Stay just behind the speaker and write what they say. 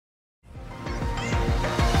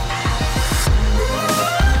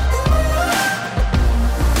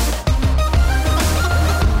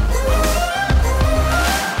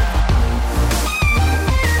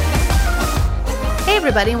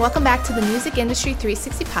everybody, and welcome back to the Music Industry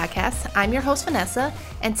 360 podcast. I'm your host, Vanessa,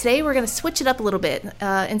 and today we're going to switch it up a little bit.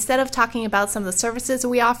 Instead of talking about some of the services that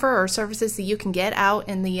we offer or services that you can get out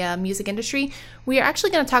in the music industry, we are actually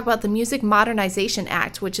going to talk about the Music Modernization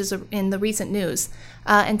Act, which is in the recent news.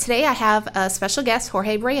 And today I have a special guest,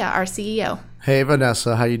 Jorge Brea, our CEO. Hey,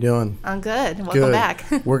 Vanessa. How you doing? I'm good. Welcome back.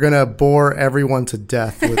 We're going to bore everyone to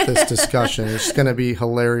death with this discussion. It's going to be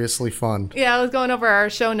hilariously fun. Yeah, I was going over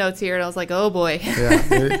our show notes here, and I was like, oh, boy.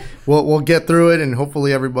 We'll get through it, and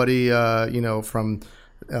hopefully everybody, from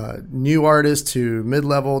new artists to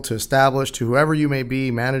mid-level to established to whoever you may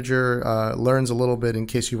be, manager, learns a little bit in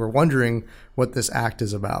case you were wondering what this act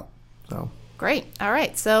is about. So. Great. All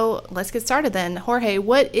right. So let's get started then. Jorge,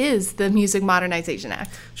 what is the Music Modernization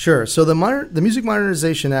Act? Sure. So the Music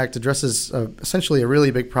Modernization Act addresses essentially a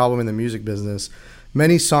really big problem in the music business.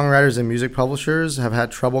 Many songwriters and music publishers have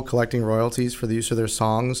had trouble collecting royalties for the use of their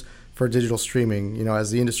songs for digital streaming. You know,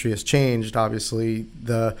 as the industry has changed, obviously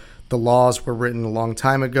the laws were written a long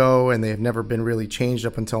time ago, and they have never been really changed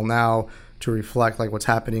up until now to reflect like what's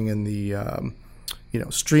happening in the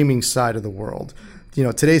streaming side of the world. You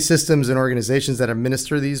know, today's systems and organizations that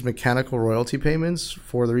administer these mechanical royalty payments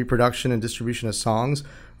for the reproduction and distribution of songs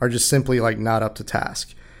are just simply like not up to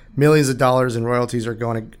task. Millions of dollars in royalties are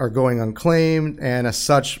going unclaimed, and as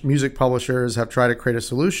such, music publishers have tried to create a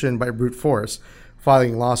solution by brute force,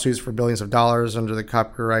 filing lawsuits for billions of dollars under the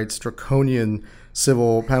copyright's draconian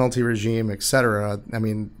civil penalty regime, etc. I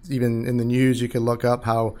mean, even in the news, you could look up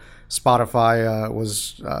how Spotify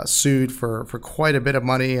was sued for quite a bit of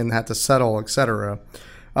money and had to settle, etc.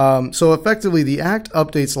 So effectively, the act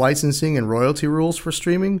updates licensing and royalty rules for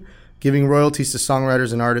streaming, giving royalties to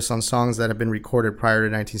songwriters and artists on songs that have been recorded prior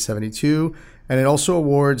to 1972, and it also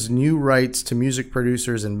awards new rights to music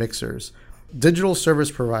producers and mixers. Digital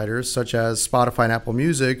service providers such as Spotify and Apple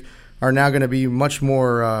Music are now going to be much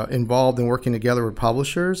more involved in working together with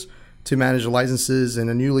publishers to manage the licenses in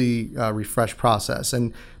a newly refreshed process.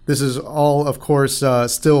 And this is all, of course,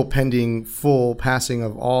 still pending full passing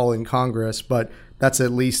of all in Congress, but that's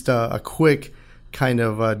at least a quick kind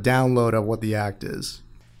of download of what the act is.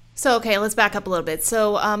 So, okay, let's back up a little bit.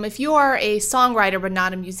 So if you are a songwriter but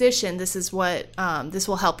not a musician, this is what this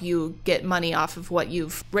will help you get money off of what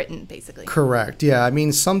you've written, basically. Correct. Yeah. I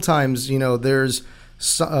mean, sometimes, there's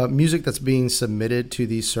music that's being submitted to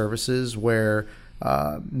these services where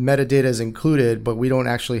metadata is included, but we don't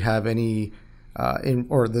actually have any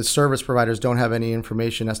or the service providers don't have any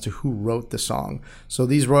information as to who wrote the song. So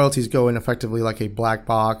these royalties go in effectively like a black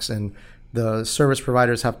box, and the service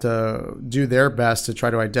providers have to do their best to try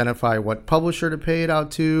to identify what publisher to pay it out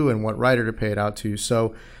to and what writer to pay it out to.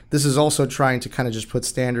 So this is also trying to kind of just put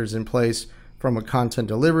standards in place from a content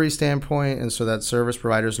delivery standpoint, and so that service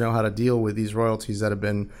providers know how to deal with these royalties that have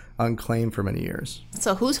been unclaimed for many years.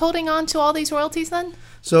 So who's holding on to all these royalties then?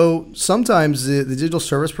 So sometimes the digital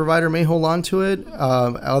service provider may hold on to it.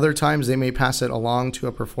 Other times they may pass it along to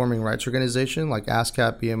a performing rights organization like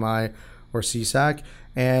ASCAP, BMI, or SESAC.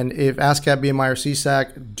 And if ASCAP, BMI, or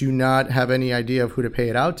SESAC do not have any idea of who to pay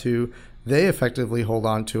it out to, they effectively hold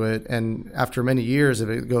on to it. And after many years, if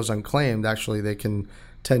it goes unclaimed, actually they can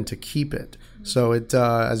tend to keep it. So it,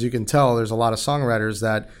 as you can tell, there's a lot of songwriters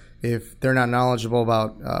that if they're not knowledgeable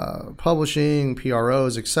about publishing,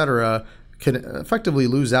 PROs, etc., can effectively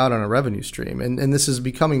lose out on a revenue stream. And this is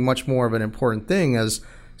becoming much more of an important thing as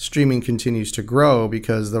streaming continues to grow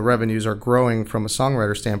because the revenues are growing from a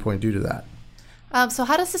songwriter standpoint due to that. So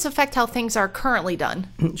how does this affect how things are currently done?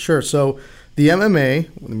 Sure. So the MMA,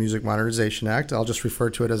 the Music Modernization Act, I'll just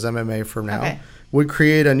refer to it as MMA for now, okay, would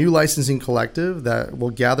create a new licensing collective that will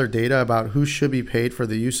gather data about who should be paid for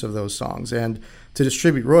the use of those songs and to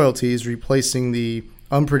distribute royalties, replacing the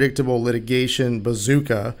unpredictable litigation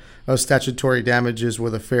bazooka of statutory damages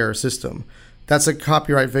with a fairer system. That's a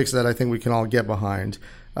copyright fix that I think we can all get behind.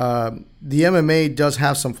 The MMA does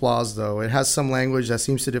have some flaws, though. It has some language that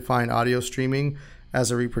seems to define audio streaming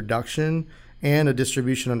as a reproduction and a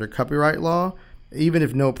distribution under copyright law, even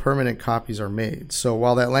if no permanent copies are made. So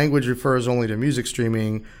while that language refers only to music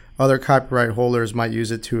streaming, other copyright holders might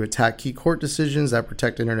use it to attack key court decisions that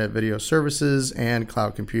protect internet video services and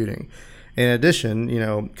cloud computing. In addition,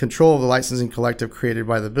 control of the licensing collective created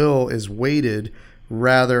by the bill is weighted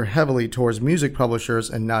rather heavily towards music publishers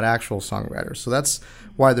and not actual songwriters. So that's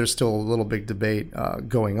why there's still a little big debate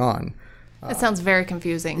going on. It sounds very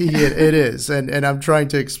confusing. It is. And I'm trying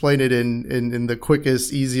to explain it in the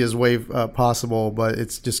quickest, easiest way possible, but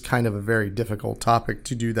it's just kind of a very difficult topic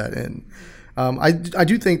to do that in. I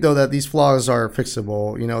do think, though, that these flaws are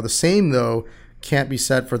fixable. The same, though, can't be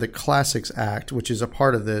said for the Classics Act, which is a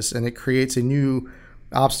part of this, and it creates a new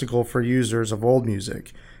obstacle for users of old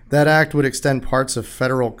music. That act would extend parts of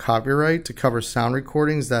federal copyright to cover sound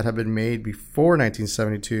recordings that have been made before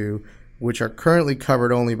 1972, which are currently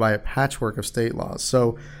covered only by a patchwork of state laws.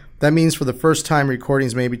 So that means for the first time,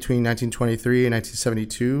 recordings made between 1923 and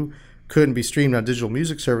 1972 couldn't be streamed on digital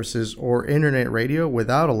music services or internet radio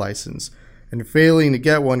without a license. And failing to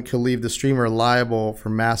get one could leave the streamer liable for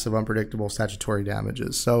massive, unpredictable statutory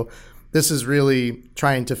damages. So this is really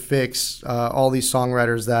trying to fix all these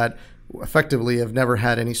songwriters that effectively have never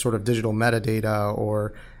had any sort of digital metadata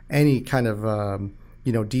or any kind of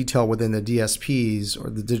detail within the DSPs or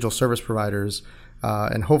the digital service providers.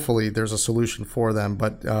 And hopefully there's a solution for them,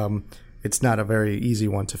 but it's not a very easy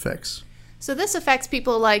one to fix. So this affects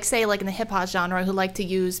people like, say, like in the hip hop genre who like to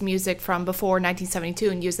use music from before 1972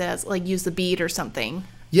 and use it as like use the beat or something.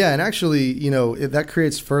 Yeah, and actually, that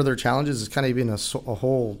creates further challenges. It's kind of even a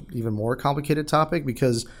whole even more complicated topic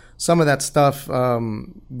because some of that stuff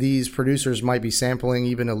these producers might be sampling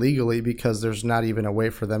even illegally because there's not even a way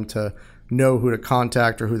for them to know who to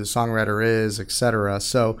contact or who the songwriter is, etc.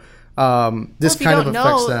 So this kind of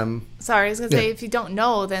affects them. Sorry, I was going to say, if you don't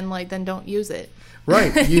know, then don't use it.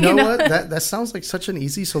 Right. You know what? That sounds like such an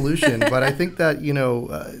easy solution. But I think that,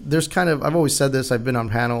 there's I've always said this. I've been on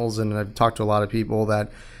panels and I've talked to a lot of people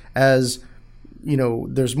that as,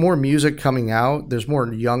 there's more music coming out, there's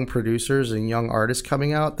more young producers and young artists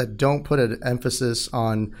coming out that don't put an emphasis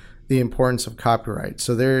on the importance of copyright.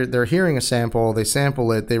 So they're hearing a sample, they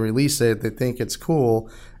sample it, they release it, they think it's cool,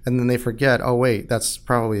 and then they forget, oh, wait, that's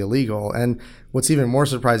probably illegal. And what's even more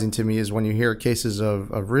surprising to me is when you hear cases of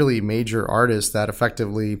really major artists that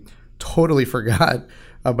effectively totally forgot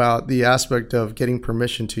about the aspect of getting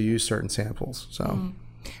permission to use certain samples. So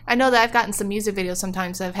I know that I've gotten some music videos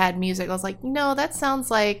sometimes. I've had music. I was like, that sounds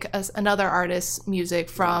like another artist's music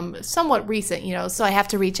from somewhat recent, so I have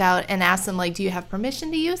to reach out and ask them, like, do you have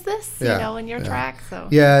permission to use this, in your track? So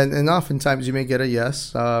yeah, and oftentimes you may get a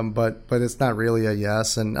yes, but it's not really a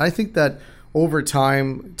yes. And I think that over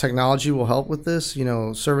time, technology will help with this.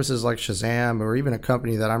 Services like Shazam or even a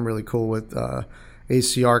company that I'm really cool with,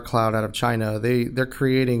 ACR Cloud out of China, they're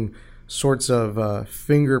creating sorts of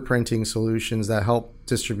fingerprinting solutions that help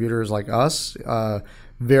distributors like us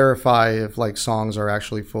verify if songs are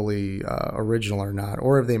actually fully original or not,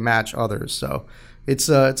 or if they match others. So it's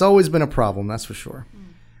always been a problem, that's for sure.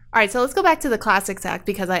 All right, so let's go back to the Classics Act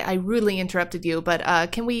because I rudely interrupted you,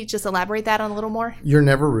 but can we just elaborate that on a little more? You're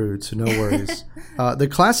never rude, so no worries. The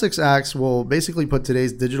Classics Acts will basically put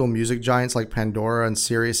today's digital music giants like Pandora and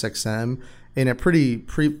SiriusXM in a pretty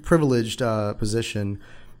privileged position.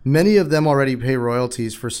 Many of them already pay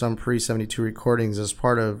royalties for some pre-72 recordings as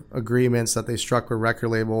part of agreements that they struck with record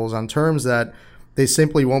labels on terms that they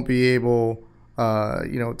simply won't be able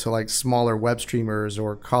to smaller web streamers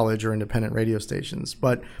or college or independent radio stations.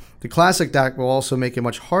 But the Classic Act will also make it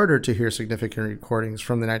much harder to hear significant recordings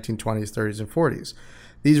from the 1920s, 30s, and 40s.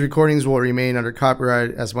 These recordings will remain under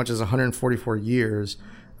copyright as much as 144 years.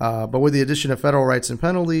 But with the addition of federal rights and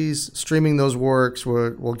penalties, streaming those works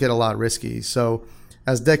will get a lot risky. So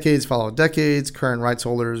as decades follow decades, current rights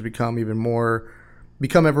holders become ever more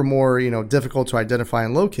difficult to identify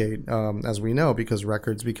and locate, as we know, because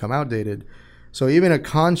records become outdated. So even a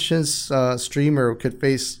conscious streamer could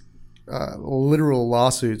face literal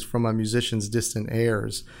lawsuits from a musician's distant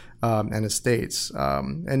heirs and estates.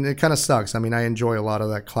 And it kind of sucks. I mean, I enjoy a lot of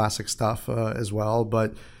that classic stuff as well,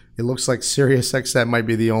 but it looks like SiriusXM might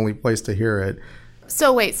be the only place to hear it.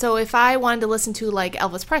 So wait, so if I wanted to listen to like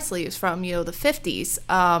Elvis Presley's from, the 50s,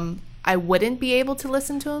 I wouldn't be able to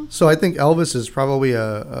listen to him? So I think Elvis is probably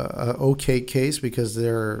a okay case because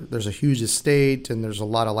there's a huge estate and there's a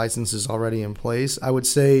lot of licenses already in place. I would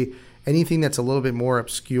say anything that's a little bit more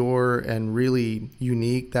obscure and really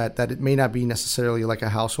unique that it may not be necessarily like a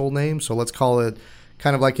household name. So let's call it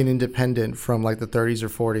kind of like an independent from like the 30s or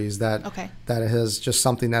 40s that has just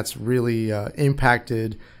something that's really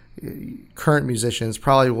impacted current musicians,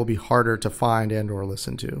 probably will be harder to find and or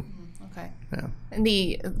listen to. Okay. Yeah. And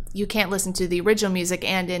you can't listen to the original music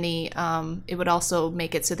and any it would also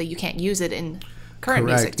make it so that you can't use it in current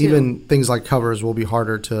music too. Even things like covers will be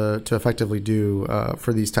harder to effectively do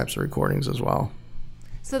for these types of recordings as well.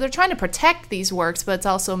 So they're trying to protect these works, but it's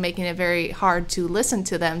also making it very hard to listen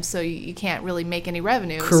to them, so you can't really make any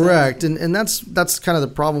revenue. Correct, so. And that's kind of the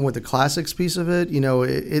problem with the classics piece of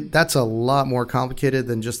it. That's a lot more complicated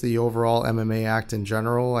than just the overall MMA Act in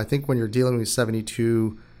general. I think when you're dealing with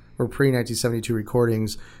 72 or pre-1972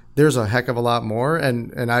 recordings, there's a heck of a lot more,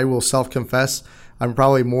 and I will self-confess I'm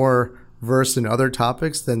probably more versed in other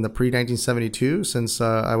topics than the pre-1972, since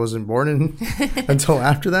I wasn't born until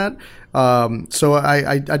after that. So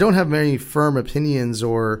I don't have many firm opinions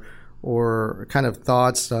or kind of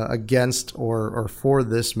thoughts against or for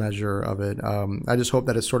this measure of it. I just hope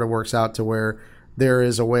that it sort of works out to where there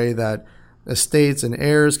is a way that estates and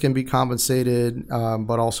heirs can be compensated,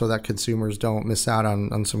 but also that consumers don't miss out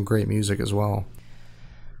on some great music as well.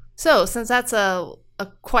 So since that's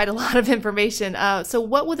quite a lot of information, so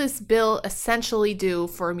what will this bill essentially do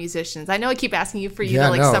for musicians? I know I keep asking you for you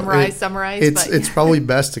to summarize. It's probably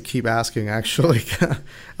best to keep asking, actually.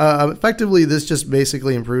 Effectively, this just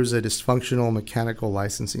basically improves a dysfunctional mechanical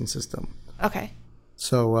licensing system. Okay.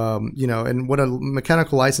 So, and what a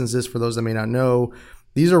mechanical license is, for those that may not know,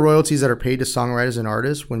 these are royalties that are paid to songwriters and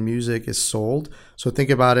artists when music is sold. So think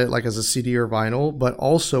about it like as a CD or vinyl, but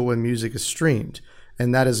also when music is streamed.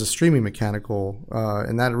 And that is a streaming mechanical,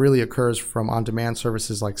 and that really occurs from on-demand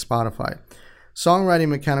services like Spotify. Songwriting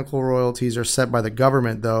mechanical royalties are set by the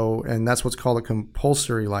government, though, and that's what's called a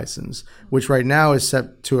compulsory license, which right now is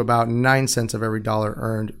set to about 9 cents of every dollar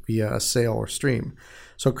earned via a sale or stream.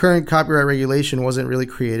 So current copyright regulation wasn't really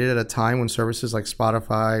created at a time when services like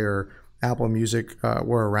Spotify or Apple Music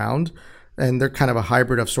were around, and they're kind of a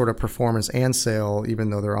hybrid of sort of performance and sale, even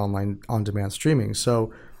though they're online on-demand streaming.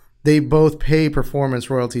 So they both pay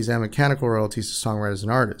performance royalties and mechanical royalties to songwriters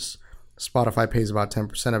and artists. Spotify pays about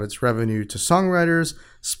 10% of its revenue to songwriters,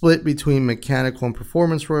 split between mechanical and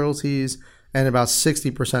performance royalties, and about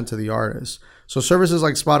 60% to the artists. So services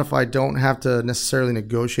like Spotify don't have to necessarily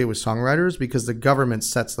negotiate with songwriters because the government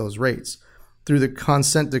sets those rates through the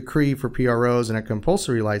consent decree for PROs and a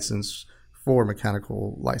compulsory license for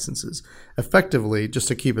mechanical licenses. Effectively, just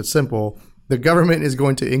to keep it simple, the government is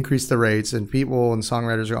going to increase the rates, and people and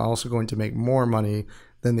songwriters are also going to make more money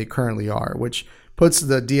than they currently are, which puts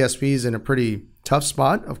the DSPs in a pretty tough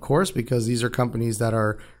spot, of course, because these are companies that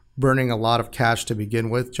are burning a lot of cash to begin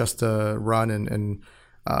with just to run and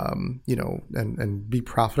be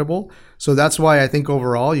profitable. So that's why I think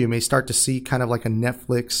overall you may start to see kind of like a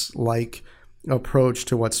Netflix-like approach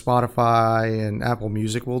to what Spotify and Apple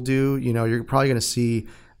Music will do. You're probably going to see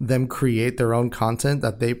them create their own content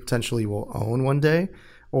that they potentially will own one day,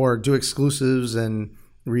 or do exclusives and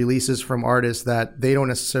releases from artists that they don't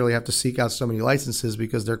necessarily have to seek out so many licenses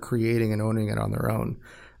because they're creating and owning it on their own,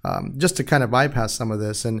 just to kind of bypass some of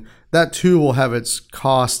this. And that too will have its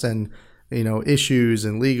cost and issues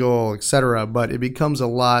and legal, etc. But it becomes a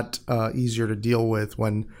lot easier to deal with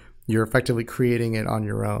when you're effectively creating it on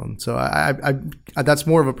your own. So I that's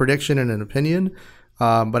more of a prediction and an opinion,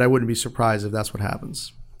 but I wouldn't be surprised if that's what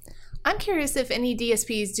happens. I'm curious if any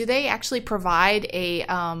DSPs, do they actually provide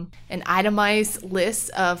an itemized list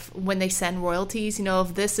of when they send royalties?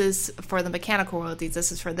 If this is for the mechanical royalties,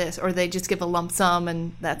 this is for this, or they just give a lump sum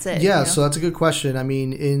and that's it? Yeah, so that's a good question. I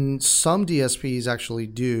mean, in some DSPs actually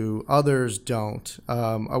do, others don't.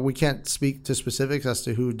 We can't speak to specifics as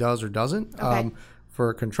to who does or doesn't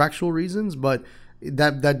for contractual reasons, but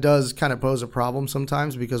that does kind of pose a problem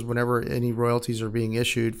sometimes, because whenever any royalties are being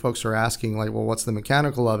issued, folks are asking like, well, what's the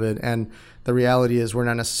mechanical of it? And the reality is we're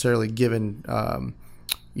not necessarily given,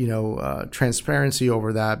 transparency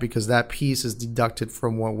over that, because that piece is deducted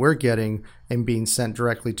from what we're getting and being sent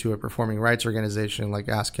directly to a performing rights organization like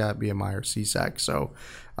ASCAP, BMI, or CSAC. So,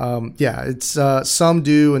 it's some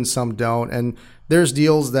do and some don't. And there's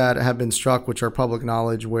deals that have been struck, which are public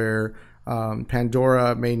knowledge, where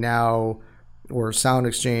Pandora may now, or Sound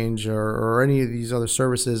Exchange, or any of these other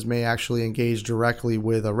services may actually engage directly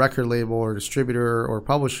with a record label or distributor or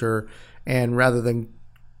publisher, and rather than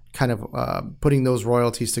kind of putting those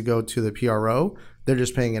royalties to go to the PRO, they're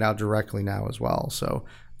just paying it out directly now as well. So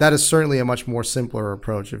that is certainly a much more simpler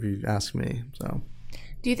approach, if you ask me. So,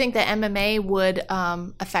 do you think that MMA would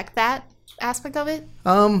affect that aspect of it?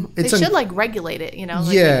 They should regulate it,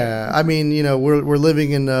 I mean, we're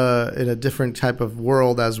living in a different type of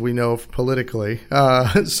world, as we know politically.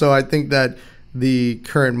 So I think that the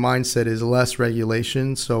current mindset is less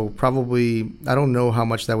regulation. So probably, I don't know how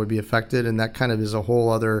much that would be affected, and that kind of is a whole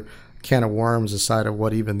other can of worms aside of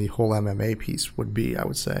what even the whole MMA piece would be, I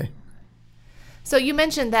would say. So you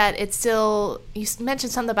mentioned that you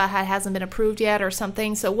mentioned something about how it hasn't been approved yet or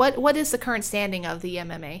something. So what is the current standing of the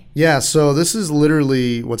MMA? Yeah, so this is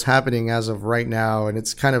literally what's happening as of right now, and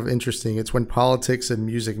it's kind of interesting. It's when politics and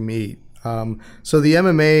music meet. So the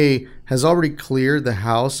MMA has already cleared the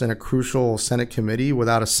House and a crucial Senate committee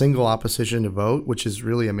without a single opposition to vote, which is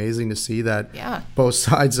really amazing to see that both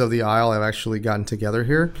sides of the aisle have actually gotten together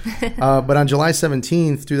here. But on July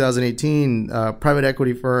 17th, 2018, private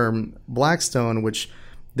equity firm Blackstone, which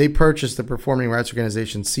they purchased the performing rights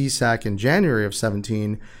organization SESAC in January of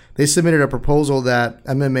 17. They submitted a proposal that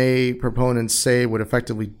MMA proponents say would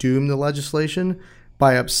effectively doom the legislation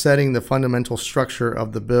by upsetting the fundamental structure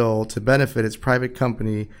of the bill to benefit its private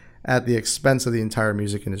company at the expense of the entire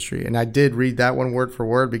music industry. And I did read that one word for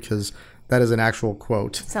word because that is an actual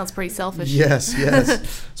quote. Sounds pretty selfish. Yes.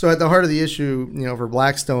 So at the heart of the issue, for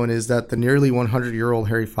Blackstone is that the nearly 100-year-old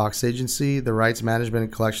Harry Fox Agency, the Rights Management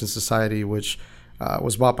and Collection Society, which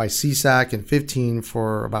was bought by SESAC in 15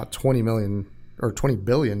 for about $20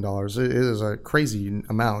 billion. It is a crazy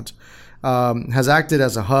amount. Has acted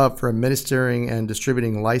as a hub for administering and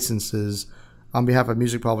distributing licenses on behalf of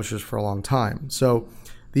music publishers for a long time. So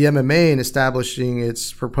the MMA, in establishing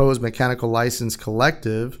its proposed mechanical license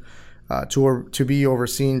collective to be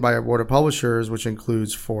overseen by a board of publishers, which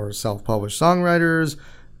includes 4 self-published songwriters,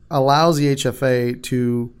 allows the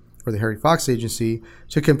HFA or the Harry Fox Agency,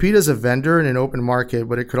 to compete as a vendor in an open market,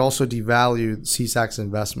 but it could also devalue SESAC's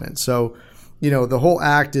investment. So, the whole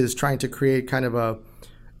act is trying to create kind of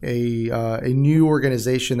a new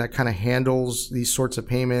organization that kind of handles these sorts of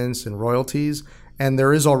payments and royalties. And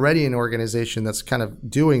there is already an organization that's kind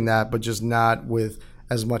of doing that, but just not with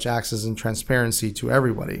as much access and transparency to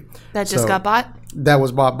everybody. That just got bought? That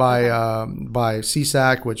was bought by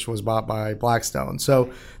SESAC, which was bought by Blackstone.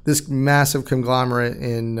 So this massive conglomerate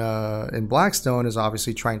in Blackstone is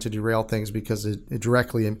obviously trying to derail things because it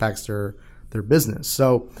directly impacts their business.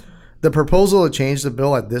 So the proposal to change the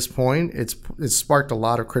bill at this point, it's sparked a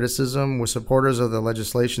lot of criticism, with supporters of the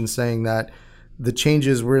legislation saying that the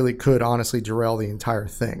changes really could honestly derail the entire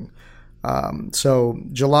thing. So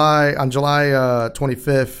on July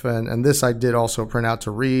 25th, and this I did also print out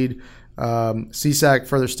to read, SESAC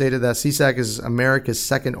further stated that SESAC is America's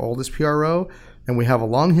second oldest PRO, and we have a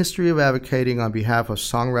long history of advocating on behalf of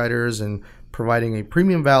songwriters and providing a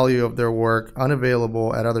premium value of their work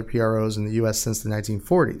unavailable at other PROs in the U.S. since the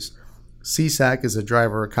 1940s. SESAC is a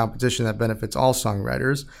driver of competition that benefits all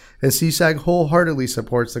songwriters, and SESAC wholeheartedly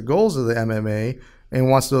supports the goals of the MMA and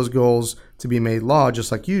wants those goals to be made law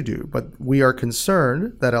just like you do. But we are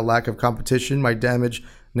concerned that a lack of competition might damage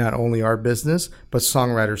not only our business, but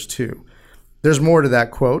songwriters too. There's more to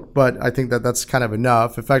that quote, but I think that that's kind of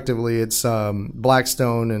enough. Effectively, it's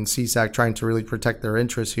Blackstone and SESAC trying to really protect their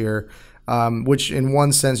interests here, which in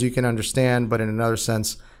one sense you can understand, but in another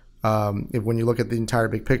sense, when you look at the entire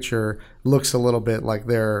big picture, looks a little bit like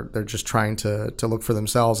they're just trying to look for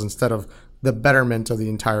themselves instead of the betterment of the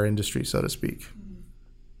entire industry, so to speak.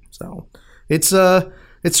 So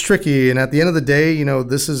it's tricky, and at the end of the day,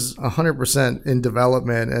 this is 100% in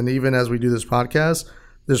development, and even as we do this podcast,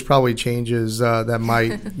 there's probably changes that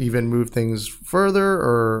might even move things further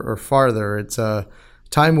or farther. It's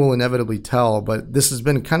time will inevitably tell, but this has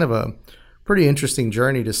been kind of a pretty interesting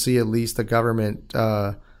journey to see at least the government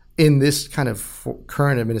in this kind of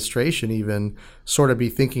current administration even sort of be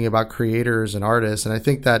thinking about creators and artists. And I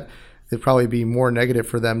think that it'd probably be more negative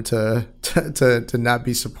for them to not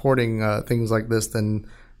be supporting things like this than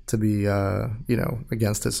to be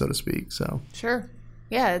against it, so to speak. So sure.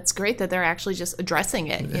 Yeah, it's great that they're actually just addressing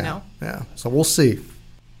it, Yeah, so we'll see.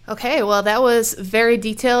 Okay, well, that was very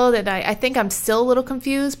detailed, and I think I'm still a little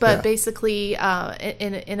confused, but basically,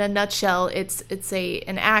 in a nutshell, it's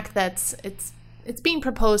an act that's it's being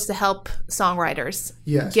proposed to help songwriters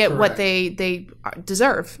get correct. What they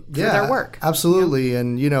deserve for their work. Absolutely,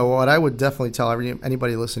 and what I would definitely tell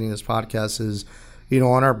anybody listening to this podcast is,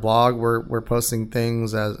 on our blog we're posting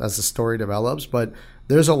things as the story develops, but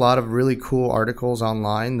there's a lot of really cool articles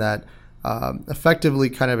online that effectively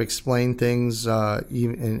kind of explain things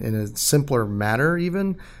even in a simpler manner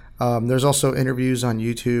even. There's also interviews on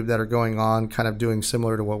YouTube that are going on kind of doing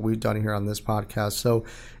similar to what we've done here on this podcast. So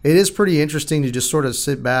it is pretty interesting to just sort of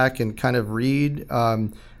sit back and kind of read.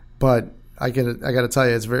 But I got to tell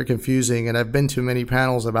you, it's very confusing. And I've been to many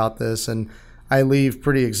panels about this, and I leave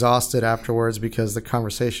pretty exhausted afterwards because the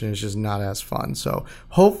conversation is just not as fun. So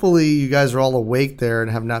hopefully you guys are all awake there and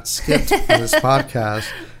have not skipped this podcast,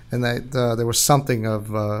 and that there was something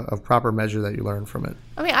of proper measure that you learned from it.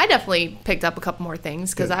 I mean, I definitely picked up a couple more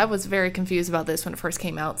things because I was very confused about this when it first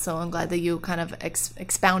came out. So I'm glad that you kind of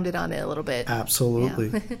expounded on it a little bit. Absolutely.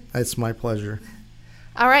 Yeah. It's my pleasure.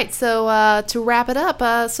 All right. So to wrap it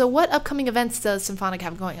up, so what upcoming events does Symphonic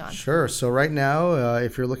have going on? Sure. So right now,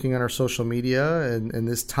 if you're looking at our social media in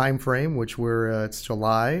this time frame, which it's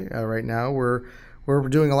July right now, we're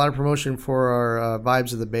doing a lot of promotion for our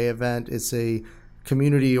Vibes of the Bay event. It's a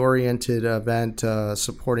community-oriented event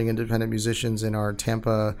supporting independent musicians in our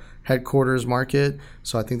Tampa headquarters market.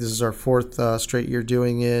 So I think this is our fourth straight year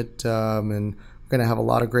doing it, and Going to have a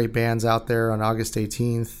lot of great bands out there on August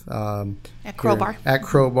 18th. At Crowbar. At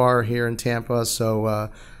Crowbar here in Tampa. So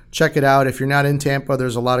check it out. If you're not in Tampa,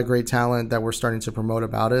 there's a lot of great talent that we're starting to promote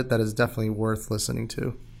about it that is definitely worth listening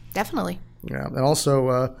to. Definitely. Yeah. And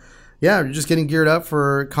also, we're just getting geared up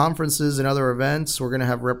for conferences and other events. We're going to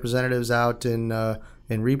have representatives out in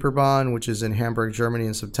Reeperbahn, which is in Hamburg, Germany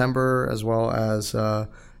in September, as well as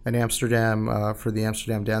in Amsterdam for the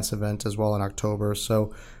Amsterdam Dance Event as well in October.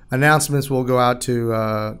 So announcements will go out to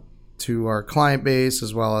our client base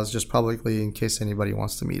as well as just publicly in case anybody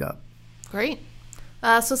wants to meet up. Great.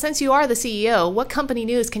 So since you are the CEO, what company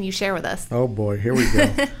news can you share with us? Oh boy, here we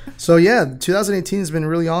go. So 2018 has been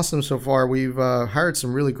really awesome so far. We've hired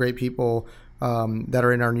some really great people that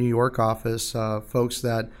are in our New York office, folks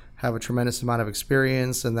that have a tremendous amount of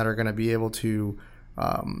experience and that are going to be able to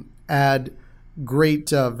add great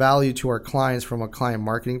value to our clients from a client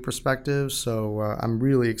marketing perspective. So I'm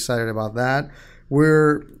really excited about that.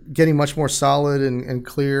 We're getting much more solid and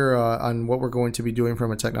clear on what we're going to be doing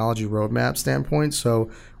from a technology roadmap standpoint.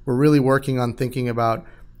 So we're really working on thinking about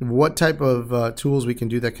what type of tools we can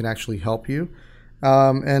do that can actually help you.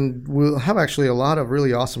 And we'll have actually a lot of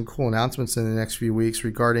really awesome, cool announcements in the next few weeks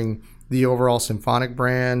regarding the overall Symphonic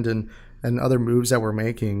brand and other moves that we're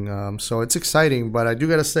making. So it's exciting, but I do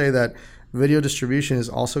got to say that video distribution is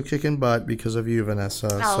also kicking butt because of you, Vanessa.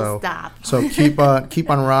 Stop. So keep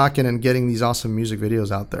on rocking and getting these awesome music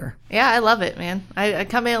videos out there. Yeah, I love it, man. I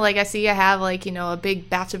come in, I see I have a big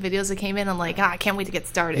batch of videos that came in. I'm like, I can't wait to get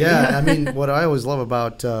started. Yeah, I mean, what I always love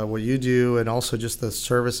about what you do and also just the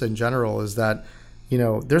service in general is that,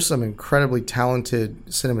 there's some incredibly talented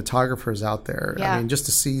cinematographers out there. Yeah. I mean, just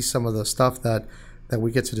to see some of the stuff that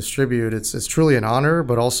we get to distribute, it's truly an honor,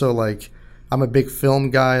 but also I'm a big film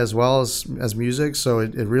guy as well as music, so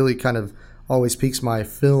it really kind of always piques my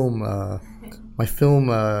film. I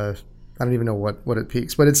don't even know what it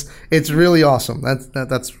piques, but it's really awesome.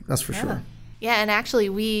 That's for sure. Yeah, and actually,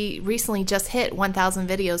 we recently just hit 1,000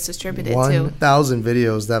 videos distributed 1,000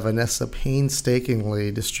 videos that Vanessa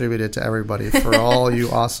painstakingly distributed to everybody for all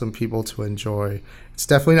you awesome people to enjoy. It's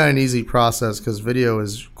definitely not an easy process because video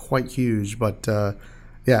is quite huge, but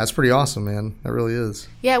yeah, it's pretty awesome, man. It really is.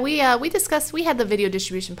 Yeah, we had the video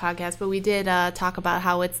distribution podcast, but we did talk about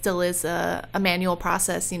how it still is a manual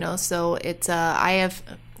process, so it's I have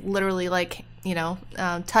literally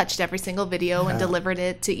touched every single video and delivered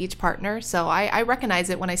it to each partner. So I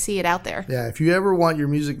recognize it when I see it out there. Yeah, if you ever want your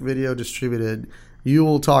music video distributed, you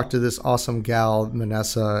will talk to this awesome gal,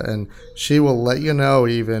 Vanessa, and she will let you know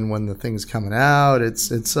even when the thing's coming out.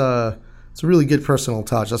 It's a really good personal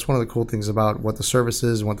touch. That's one of the cool things about what the service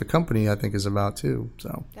is and what the company, I think, is about, too.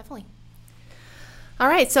 So definitely. All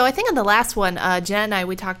right. So I think on the last one, Jen and I,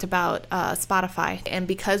 we talked about Spotify. And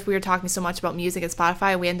because we were talking so much about music and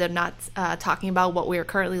Spotify, we ended up not talking about what we are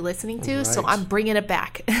currently listening to. Right. So I'm bringing it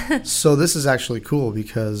back. So this is actually cool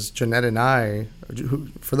because Jeanette and I,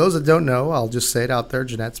 for those that don't know, I'll just say it out there,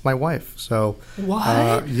 Jeanette's my wife. So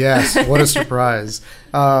what? Yes, what a surprise.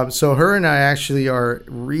 So her and I actually are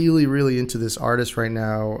really, really into this artist right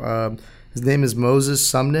now. His name is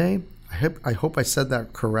Moses Sumney. I hope I said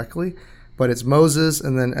that correctly. But it's Moses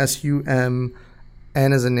and then Sumn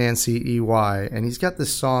as in Nancy EY. And he's got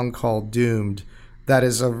this song called Doomed that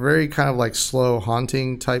is a very kind of slow,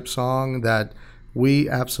 haunting type song that we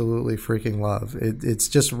absolutely freaking love. It's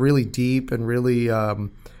just really deep and really,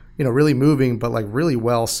 really moving, but really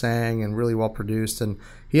well sang and really well produced. And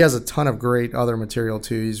he has a ton of great other material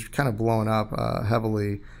too. He's kind of blown up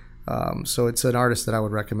heavily. So it's an artist that I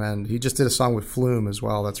would recommend. He just did a song with Flume as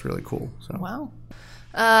well. That's really cool. So. Wow.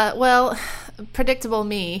 Well, predictable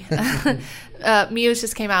me. Muse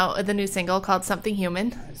just came out with a new single called Something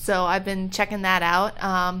Human, so I've been checking that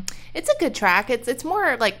out. It's a good track. It's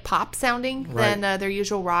more pop sounding than their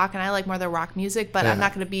usual rock, and I like more their rock music. But I'm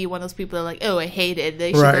not going to be one of those people that are like, oh, I hate it.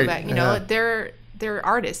 They should go back. They're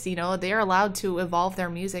artists. They're allowed to evolve their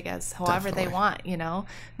music as however they want.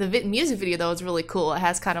 The music video though is really cool. It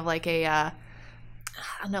has kind of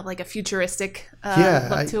I don't know, a futuristic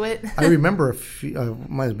look to it. I remember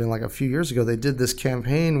might have been a few years ago, they did this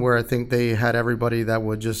campaign where I think they had everybody that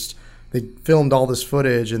would they filmed all this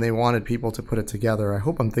footage and they wanted people to put it together. I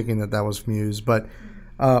hope I'm thinking that was Muse, but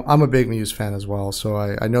I'm a big Muse fan as well. So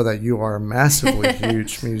I know that you are a massively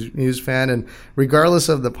huge Muse fan. And regardless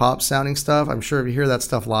of the pop sounding stuff, I'm sure if you hear that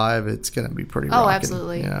stuff live, it's going to be pretty rocking. Oh,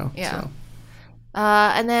 absolutely. Yeah. So.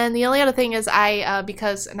 And then the only other thing is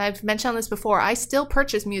because I've mentioned this before, I still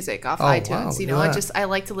purchase music off iTunes. Wow, I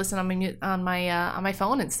like to listen on my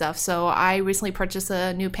phone and stuff. So I recently purchased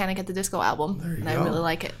a new Panic at the Disco album, and I really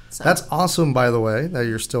like it. So. That's awesome, by the way, that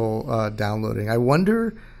you're still downloading. I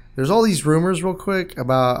wonder there's all these rumors real quick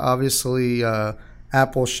about obviously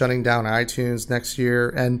Apple shutting down iTunes next year.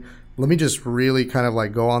 And let me just really kind of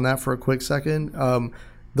like go on that for a quick second.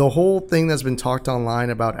 The whole thing that's been talked online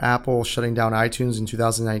about Apple shutting down iTunes in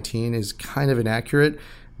 2019 is kind of inaccurate.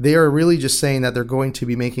 They are really just saying that they're going to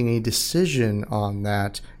be making a decision on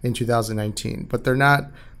that in 2019, but they're not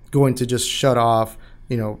going to just shut off,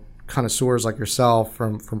 connoisseurs like yourself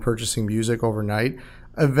from purchasing music overnight.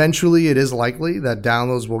 Eventually, it is likely that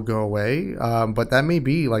downloads will go away, but that may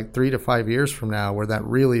be like 3 to 5 years from now where that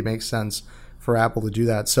really makes sense for Apple to do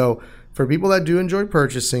that. So for people that do enjoy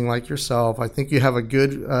purchasing like yourself, I think you have a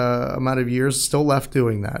good amount of years still left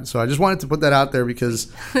doing that. So I just wanted to put that out there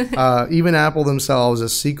because even Apple themselves,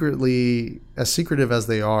 as secretive as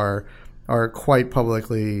they are quite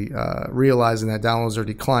publicly realizing that downloads are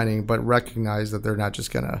declining, but recognize that they're not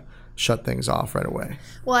just going to shut things off right away.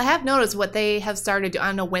 Well, I have noticed what they have started. I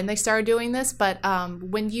don't know when they started doing this, but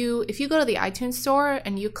if you go to the iTunes store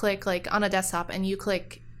and you click like on a desktop and you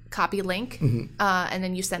click copy link, and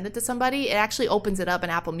then you send it to somebody, it actually opens it up in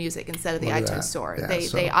Apple Music instead of the iTunes store. Yeah,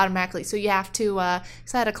 they automatically, so you have to,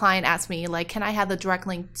 because I had a client ask me, like, can I have the direct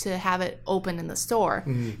link to have it open in the store?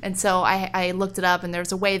 And so I looked it up, and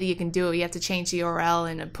there's a way that you can do it. You have to change the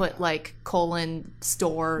URL and put like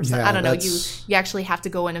 :store. So, I don't know. You actually have to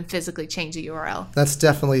go in and physically change the URL. That's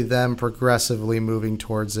definitely them progressively moving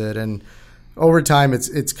towards it, and over time,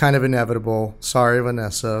 it's kind of inevitable. Sorry,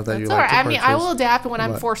 Vanessa, that you like to purchase. I will adapt when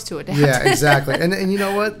I'm forced to adapt. Yeah, exactly. And you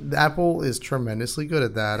know what? Apple is tremendously good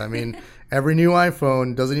at that. I mean, every new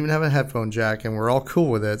iPhone doesn't even have a headphone jack, and we're all cool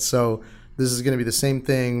with it. So this is going to be the same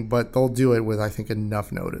thing, but they'll do it with, I think,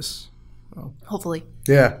 enough notice. So. Hopefully.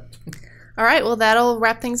 Yeah. All right, well, that'll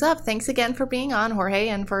wrap things up. Thanks again for being on, Jorge,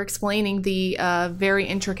 and for explaining the very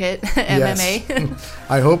intricate MMA. Yes.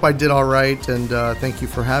 I hope I did all right, and thank you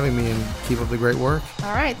for having me, and keep up the great work.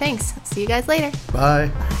 All right, thanks. See you guys later. Bye.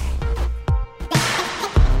 Bye.